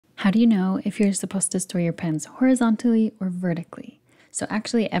How do you know if you're supposed to store your pens horizontally or vertically? So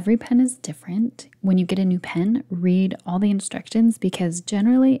actually every pen is different. When you get a new pen, read all the instructions because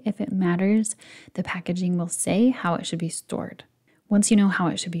generally if it matters, the packaging will say how it should be stored. Once you know how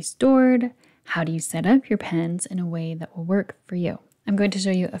it should be stored, how do you set up your pens in a way that will work for you? I'm going to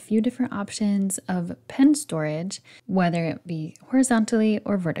show you a few different options of pen storage, whether it be horizontally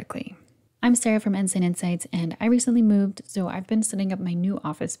or vertically. I'm Sarah from Ensign Insights, and I recently moved, so I've been setting up my new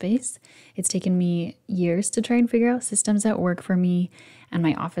office space. It's taken me years to try and figure out systems that work for me, and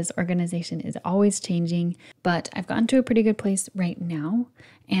my office organization is always changing, but I've gotten to a pretty good place right now.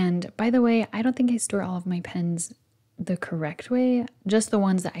 And by the way, I don't think I store all of my pens the correct way, just the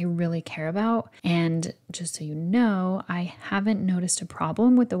ones that I really care about. And just so you know, I haven't noticed a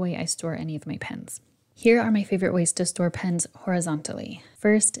problem with the way I store any of my pens. Here are my favorite ways to store pens horizontally.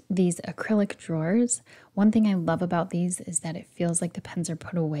 First, these acrylic drawers. One thing I love about these is that it feels like the pens are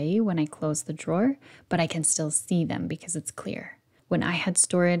put away when I close the drawer, but I can still see them because it's clear. When I had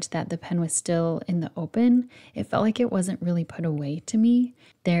storage that the pen was still in the open, it felt like it wasn't really put away to me.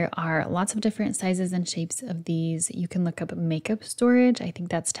 There are lots of different sizes and shapes of these. You can look up makeup storage. I think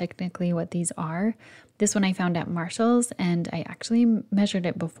that's technically what these are. This one I found at Marshall's, and I actually measured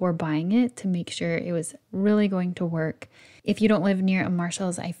it before buying it to make sure it was really going to work. If you don't live near a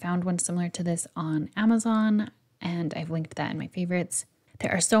Marshall's, I found one similar to this on Amazon, and I've linked that in my favorites.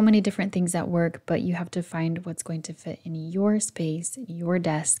 There are so many different things that work, but you have to find what's going to fit in your space, your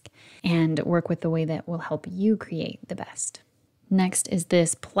desk, and work with the way that will help you create the best. Next is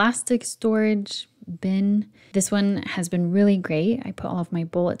this plastic storage bin. This one has been really great. I put all of my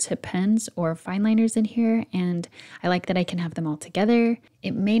bullet tip pens or fine liners in here, and I like that I can have them all together.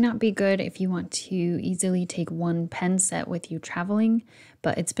 It may not be good if you want to easily take one pen set with you traveling,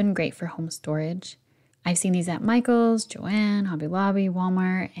 but it's been great for home storage. I've seen these at Michael's, Joann, Hobby Lobby,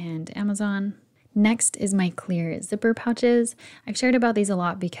 Walmart, and Amazon. Next is my clear zipper pouches. I've shared about these a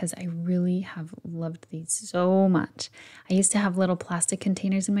lot because I really have loved these so much. I used to have little plastic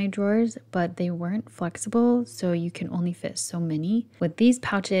containers in my drawers, but they weren't flexible, so you can only fit so many. With these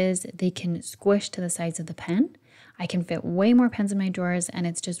pouches, they can squish to the size of the pen. I can fit way more pens in my drawers, and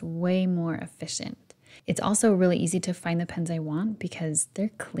it's just way more efficient. It's also really easy to find the pens I want because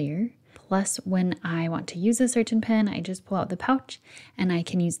they're clear. Plus, when I want to use a certain pen, I just pull out the pouch and I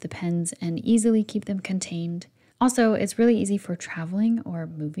can use the pens and easily keep them contained. Also, it's really easy for traveling or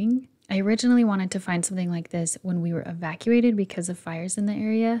moving. I originally wanted to find something like this when we were evacuated because of fires in the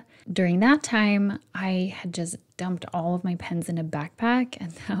area. During that time, I had just dumped all of my pens in a backpack,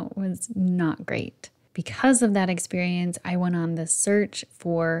 and that was not great. Because of that experience, I went on the search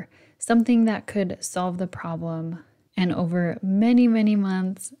for something that could solve the problem. And over many, many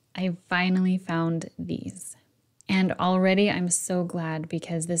months, I finally found these. And already I'm so glad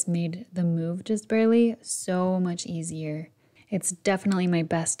because this made the move just barely so much easier. It's definitely my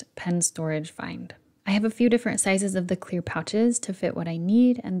best pen storage find. I have a few different sizes of the clear pouches to fit what I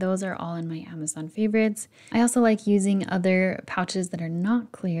need, and those are all in my Amazon favorites. I also like using other pouches that are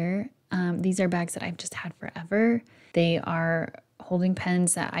not clear. These are bags that I've just had forever. They are holding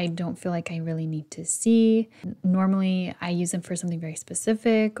pens that I don't feel like I really need to see. Normally, I use them for something very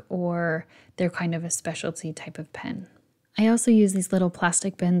specific, or they're kind of a specialty type of pen. I also use these little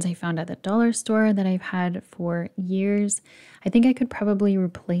plastic bins I found at the dollar store that I've had for years. I think I could probably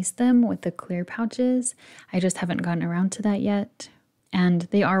replace them with the clear pouches. I just haven't gotten around to that yet, and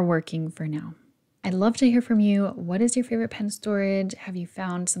they are working for now. I'd love to hear from you. What is your favorite pen storage? Have you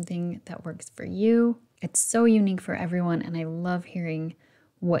found something that works for you? It's so unique for everyone, and I love hearing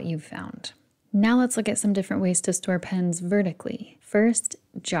what you've found. Now let's look at some different ways to store pens vertically. First,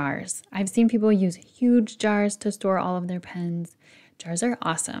 jars. I've seen people use huge jars to store all of their pens. Jars are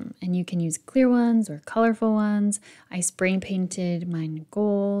awesome, and you can use clear ones or colorful ones. I spray painted mine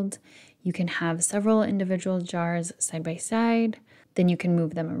gold. You can have several individual jars side by side. Then you can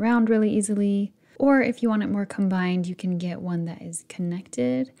move them around really easily. Or if you want it more combined, you can get one that is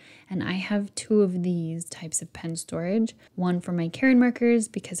connected. And I have two of these types of pen storage. One for my Karen markers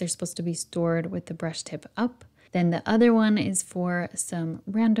because they're supposed to be stored with the brush tip up. Then the other one is for some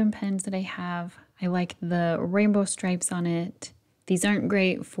random pens that I have. I like the rainbow stripes on it. These aren't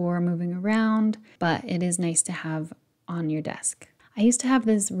great for moving around, but it is nice to have on your desk. I used to have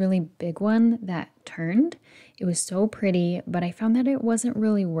this really big one that turned. It was so pretty, but I found that it wasn't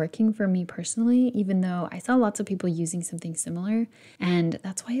really working for me personally, even though I saw lots of people using something similar. And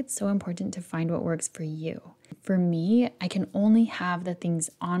that's why it's so important to find what works for you. For me, I can only have the things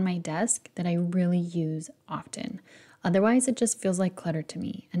on my desk that I really use often. Otherwise, it just feels like clutter to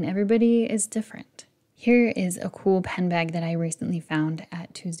me, and everybody is different. Here is a cool pen bag that I recently found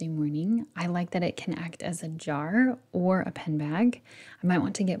at Tuesday Morning. I like that it can act as a jar or a pen bag. I might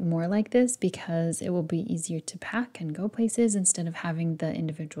want to get more like this because it will be easier to pack and go places instead of having the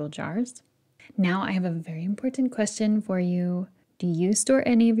individual jars. Now I have a very important question for you. Do you store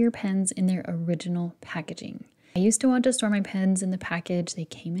any of your pens in their original packaging? I used to want to store my pens in the package they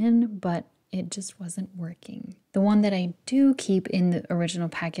came in, but it just wasn't working. The one that I do keep in the original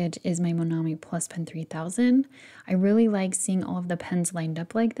package is my Monami Plus Pen 3000. I really like seeing all of the pens lined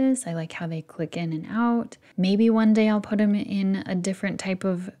up like this. I like how they click in and out. Maybe one day I'll put them in a different type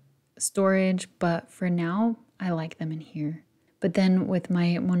of storage, but for now, I like them in here. But then with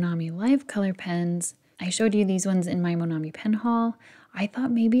my Monami Live Color pens, I showed you these ones in my Monami pen haul. I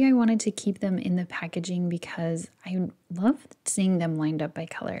thought maybe I wanted to keep them in the packaging because I love seeing them lined up by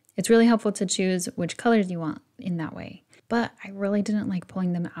color. It's really helpful to choose which colors you want in that way. But I really didn't like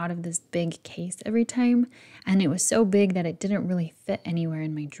pulling them out of this big case every time, and it was so big that it didn't really fit anywhere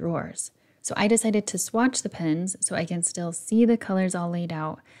in my drawers. So I decided to swatch the pens so I can still see the colors all laid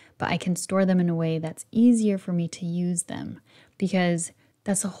out, but I can store them in a way that's easier for me to use them, because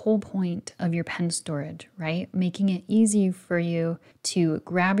that's the whole point of your pen storage, right? Making it easy for you to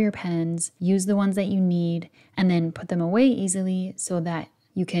grab your pens, use the ones that you need, and then put them away easily so that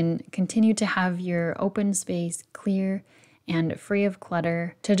you can continue to have your open space clear and free of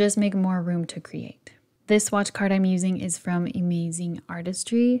clutter to just make more room to create. This swatch card I'm using is from Amazing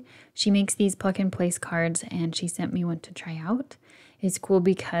Artistry. She makes these plug and place cards and she sent me one to try out. It's cool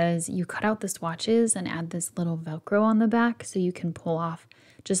because you cut out the swatches and add this little Velcro on the back so you can pull off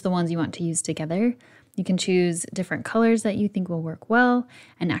just the ones you want to use together. You can choose different colors that you think will work well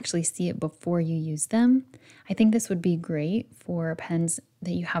and actually see it before you use them. I think this would be great for pens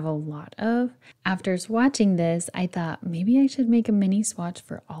that you have a lot of. After swatching this, I thought maybe I should make a mini swatch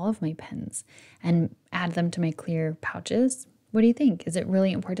for all of my pens and add them to my clear pouches. What do you think? Is it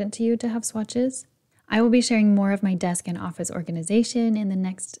really important to you to have swatches? I will be sharing more of my desk and office organization in the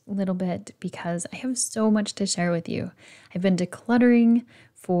next little bit because I have so much to share with you. I've been decluttering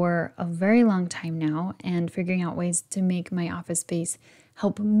for a very long time now and figuring out ways to make my office space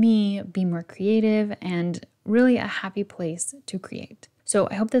help me be more creative and really a happy place to create. So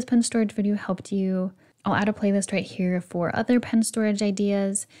I hope this pen storage video helped you. I'll add a playlist right here for other pen storage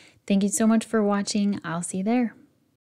ideas. Thank you so much for watching. I'll see you there.